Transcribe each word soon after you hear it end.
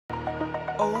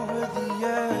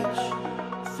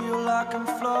like I'm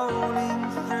floating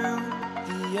through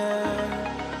the air.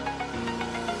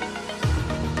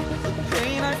 The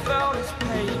pain I felt is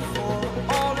paid for,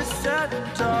 all is said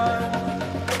and done.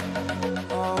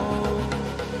 Oh,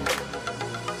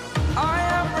 I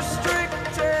am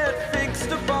restricted,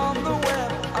 fixed upon the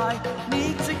web. I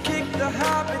need to kick the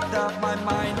habit that my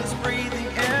mind is breathing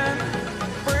in.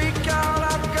 Break out,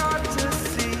 I've got to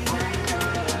see.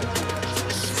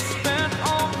 Spent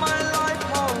all my life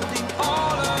holding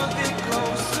all of it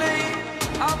closely.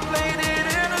 I played it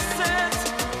innocent,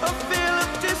 a feel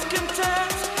of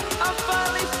discontent. I'm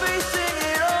finally facing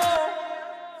it all,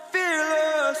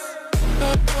 fearless.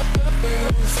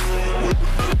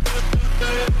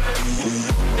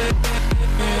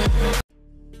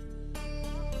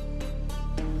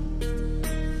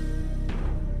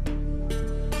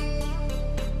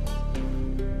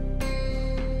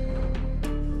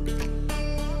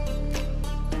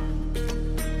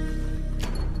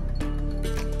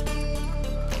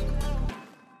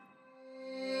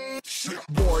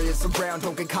 Warriors around,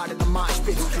 don't get caught in the mosh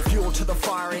pit. Fuel to the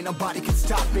fire, ain't nobody can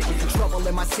stop it. Trouble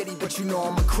in my city, but you know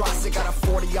I'm across it. Got a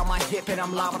 40 on my hip and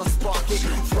I'm liable to spark it.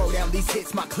 Throw down these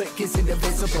hits, my click is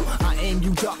indivisible. I aim,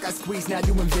 you duck, I squeeze, now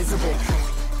you invisible.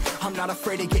 I'm not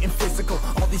afraid of getting physical.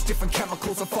 All these different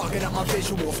chemicals are fogging up my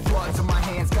visuals. Bloods on my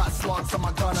hands, got slugs on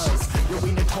my gunners. Yo,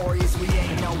 we notorious, we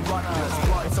ain't no runners.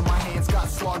 Bloods on my hands, got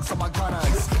slugs on my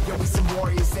gunners. Yo, we some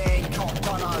warriors, they ain't called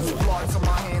gunners. Bloods on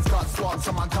my hands, got slugs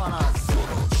on my gunners.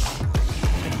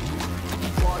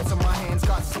 Bloods on my hands,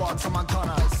 got slugs on my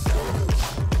gunners.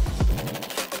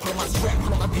 Put on my strap,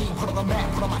 put on the beam, put on the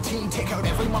map, put on my team. Take out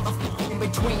every motherfucker in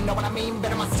between. Know what I mean?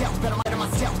 Better myself, better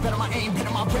myself, better my aim,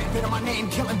 better my rap, better my name.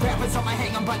 Killing rappers on my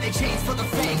hang, I'm by their chains for the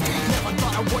fame. Never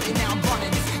thought I would it, now I'm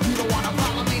running this. You don't wanna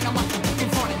follow me, now I'm in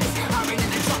front of this. I ran in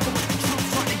the jungle with the truth,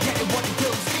 trying to get it what it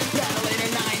does. Battling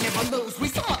and I ain't never lose. We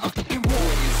some motherfucking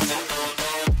warriors.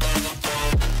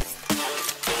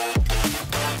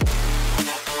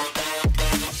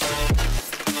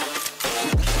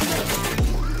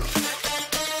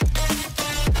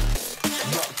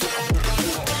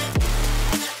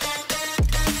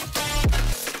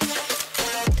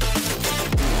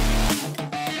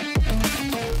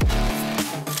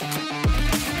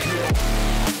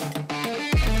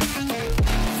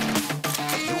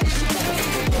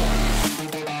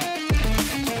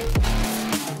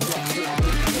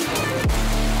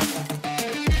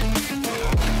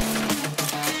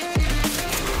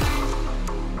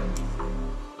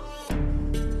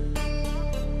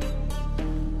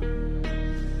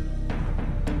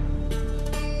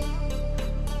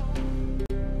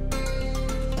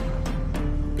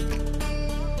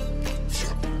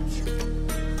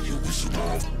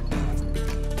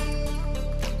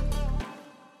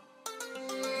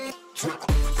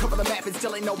 Cover the map and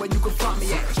still ain't know where you can find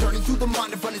me at. Journey through the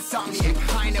mind of an insomniac.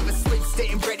 I ain't never sleep,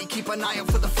 staying ready, keep an eye out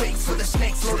for the fakes. For the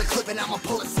snakes, load a clip and I'ma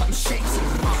pull it, something shakes.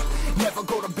 Never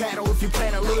go to battle if you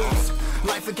plan to lose.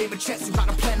 Life a game of chess, you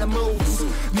gotta plan the moves.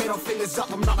 Middle fingers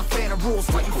up, I'm not a fan of rules.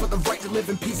 Fighting for the right to live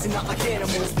in peace and not like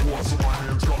animals. Bloods on my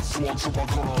hands, got slugs on my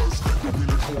gunners. You'll be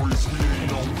notorious, we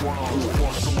ain't no runners.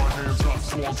 Bloods on my hands, got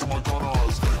slugs on my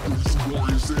gunners. You'll be some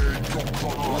warriors, they ain't no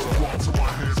gunners. Bloods on my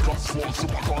hands, got slugs on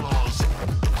my gunners.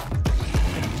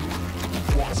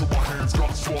 Bloods on my hands,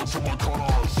 got slugs on my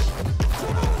gunners.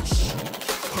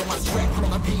 Put on my strap, put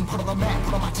on the beam, put on the map,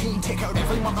 put on my team. Take out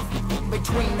every motherfucker in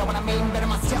between. Know what I mean? Better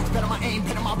myself, better my aim,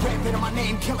 better my rap, better my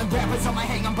name. Killing rappers on my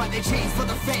hang, I'm by their chains for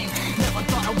the fame. Never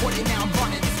thought I would it, now I'm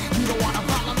running this. You don't wanna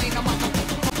follow me, now I'm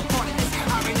running this.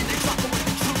 I ran in the jungle with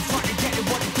the truth, trying to get it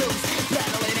what it does.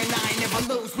 Battling and I ain't never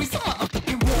lose. We some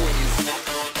motherfucking warriors.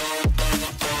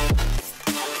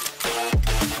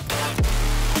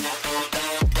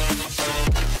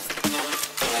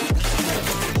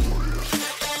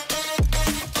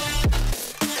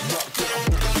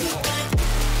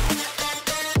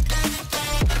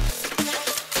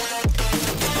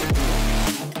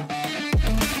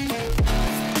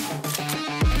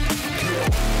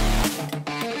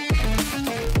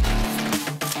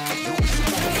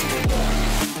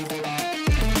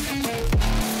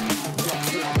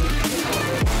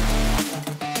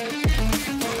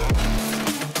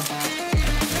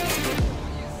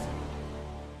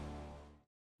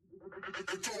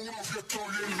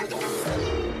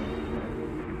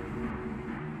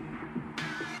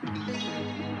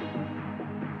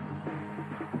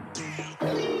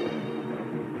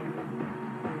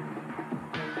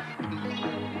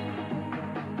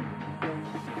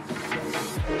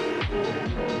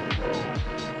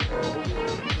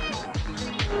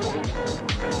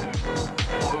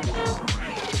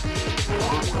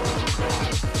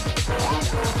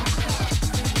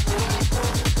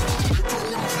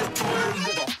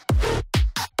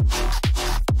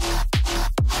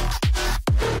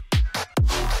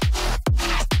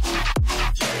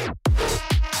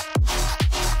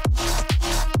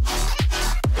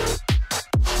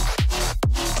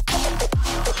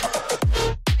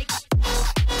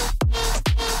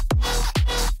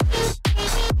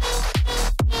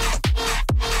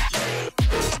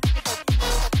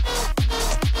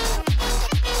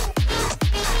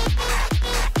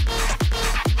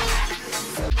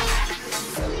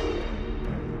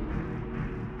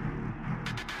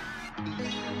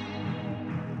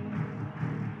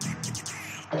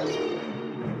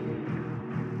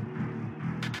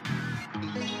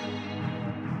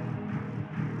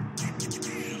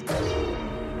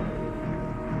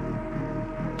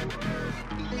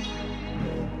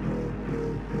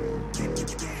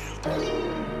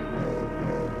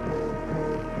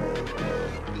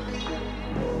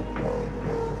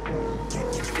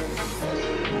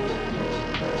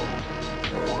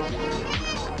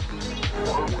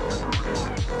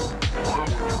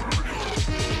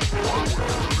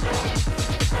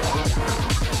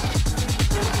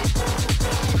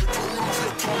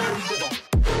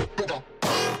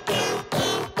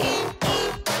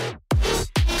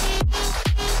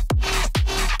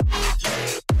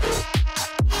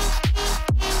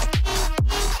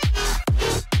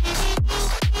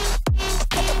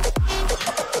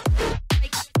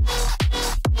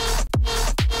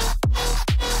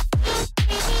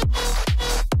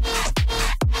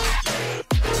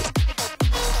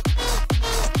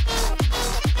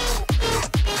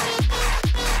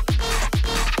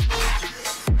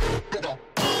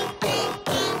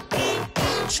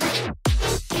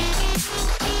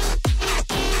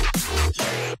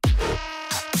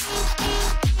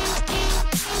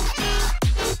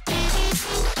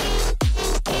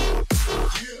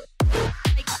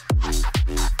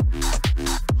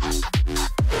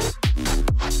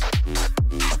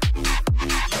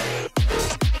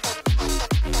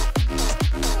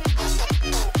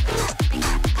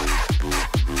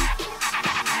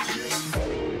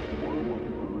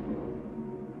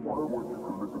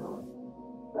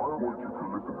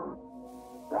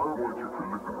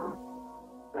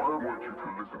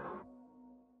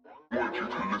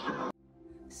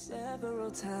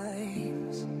 Several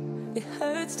times it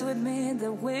hurts to admit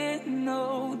that we're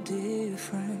no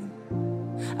different.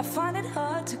 I find it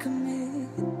hard to commit,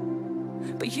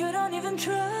 but you don't even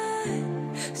try.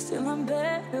 Still I'm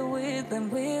better with than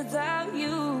without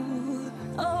you.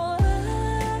 Oh,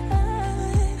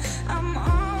 I'm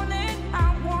on it,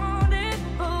 I want it,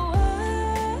 but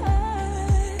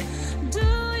why do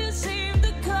you seem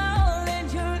to call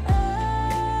it your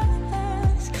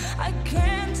eyes? I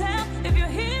can't tell if you're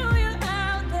here or you're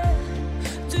out there.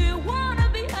 Do you wanna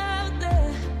be out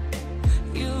there?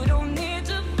 You don't need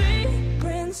to be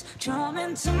Prince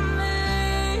Charming to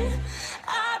me.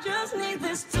 I just need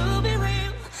this to be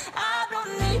real. I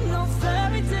don't need no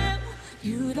fairy tale.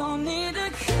 You don't need a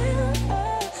kill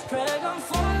dragon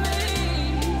for me.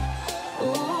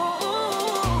 Ooh,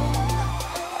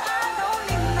 I don't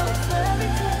need no fairy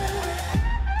tale.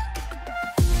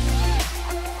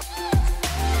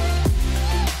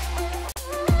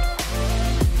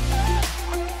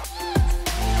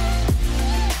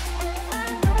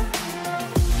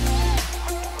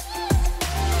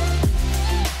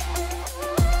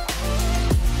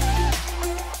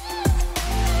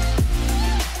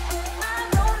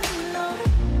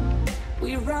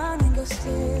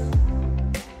 Still,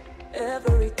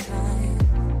 every time,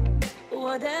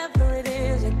 whatever it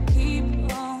is, I keep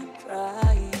on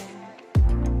trying.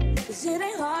 'Cause it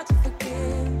ain't hard to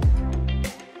forgive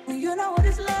when you know what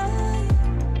it's like.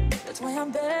 That's why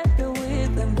I'm better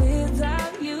with than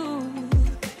without you.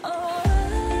 Oh,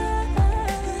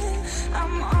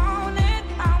 I'm on it,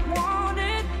 I want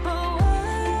it, but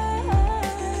why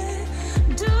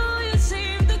do you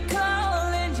seem to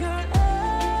call it your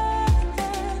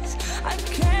eyes? I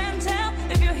can't tell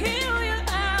if you're here or you're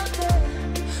out there.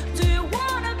 Do you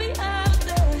wanna be out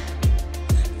there?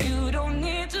 You don't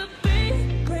need to be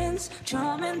Prince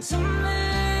Charming to me.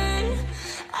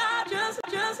 I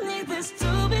just need this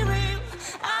to be real.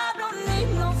 I don't need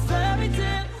no fairy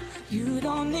tale. You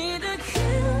don't need